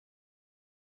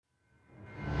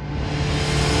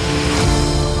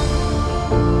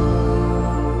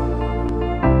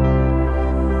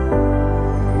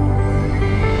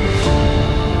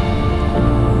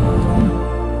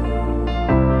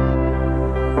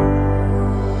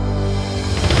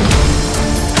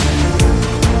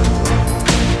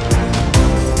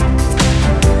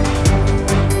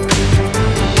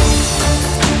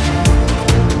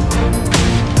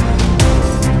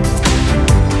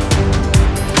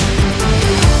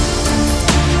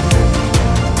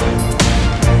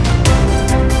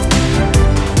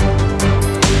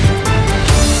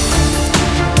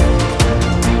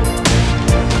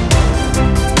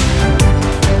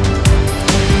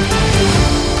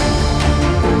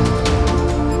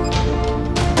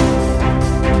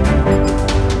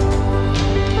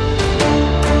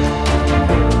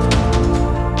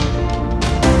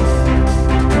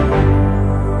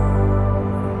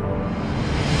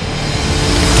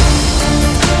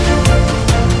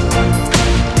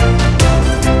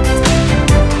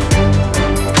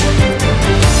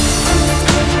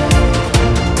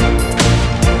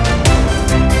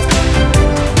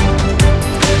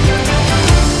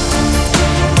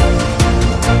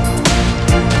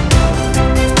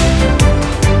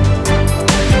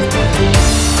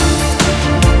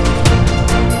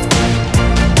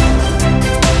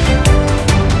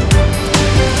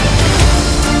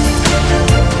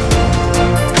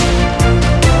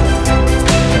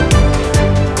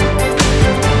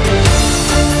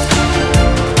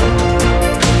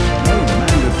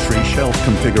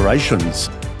operations.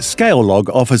 Scalog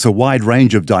offers a wide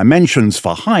range of dimensions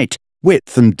for height,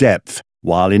 width and depth,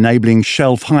 while enabling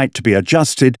shelf height to be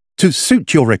adjusted to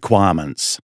suit your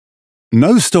requirements.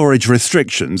 No storage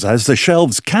restrictions, as the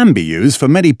shelves can be used for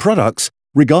many products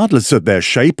regardless of their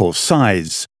shape or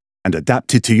size, and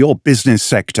adapted to your business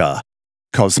sector.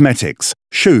 Cosmetics,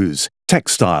 shoes,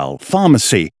 textile,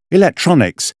 pharmacy,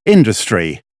 electronics,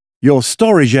 industry. Your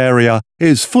storage area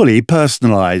is fully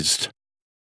personalized.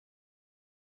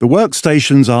 The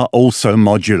workstations are also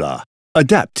modular,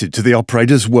 adapted to the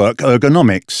operator's work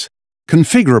ergonomics,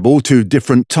 configurable to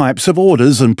different types of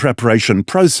orders and preparation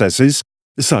processes,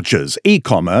 such as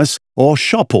e-commerce or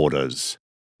shop orders,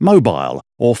 mobile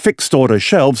or fixed order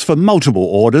shelves for multiple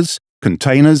orders,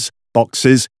 containers,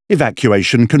 boxes,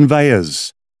 evacuation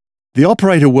conveyors. The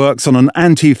operator works on an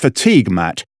anti-fatigue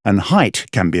mat, and height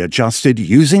can be adjusted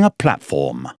using a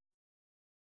platform.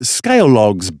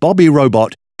 Scalog's Bobby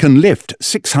robot can lift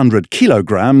 600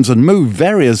 kilograms and move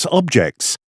various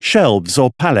objects, shelves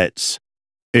or pallets.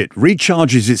 It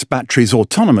recharges its batteries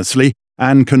autonomously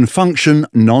and can function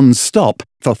non-stop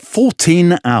for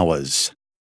 14 hours.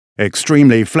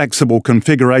 Extremely flexible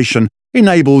configuration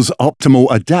enables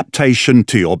optimal adaptation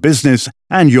to your business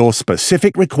and your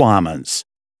specific requirements.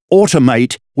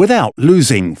 Automate without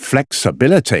losing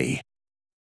flexibility.